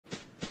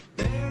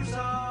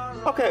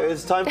Okay,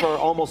 it's time for our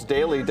almost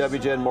daily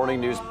WGN Morning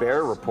News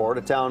Bear Report.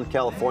 A town in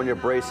California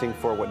bracing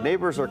for what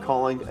neighbors are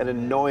calling an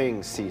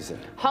annoying season.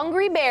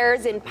 Hungry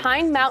bears in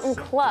Pine Mountain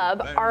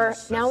Club are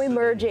now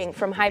emerging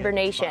from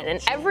hibernation, and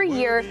every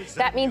year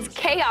that means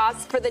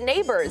chaos for the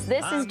neighbors.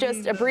 This is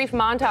just a brief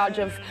montage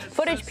of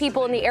footage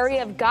people in the area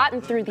have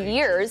gotten through the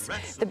years.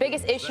 The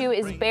biggest issue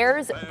is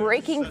bears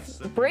breaking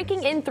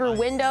in through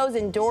windows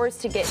and doors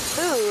to get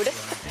food.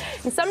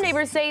 And some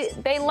neighbors say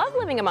they love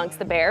living amongst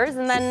the bears,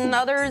 and then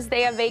others,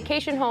 they have vacation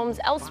homes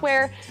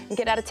elsewhere and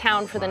get out of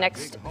town for the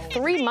next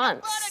 3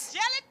 months.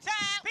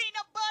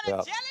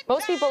 Yep.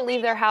 Most people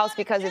leave their house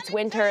because it's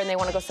winter and they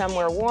want to go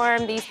somewhere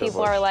warm. These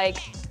people are like,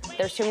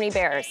 there's too many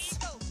bears.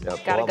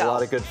 Yep, Gotta we'll have go. a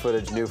lot of good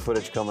footage, new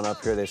footage coming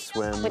up here. They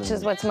swim. Which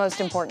is what's most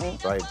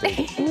important. Right, they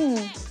get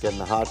in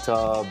the hot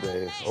tub,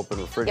 they open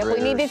refrigerators.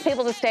 Yeah, we need these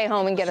people to stay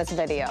home and get us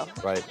video.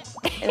 Right.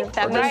 And if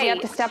that means you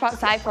have to step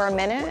outside for a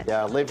minute,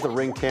 Yeah, leave the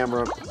Ring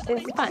camera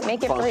it's fun.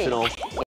 Make it functional. free.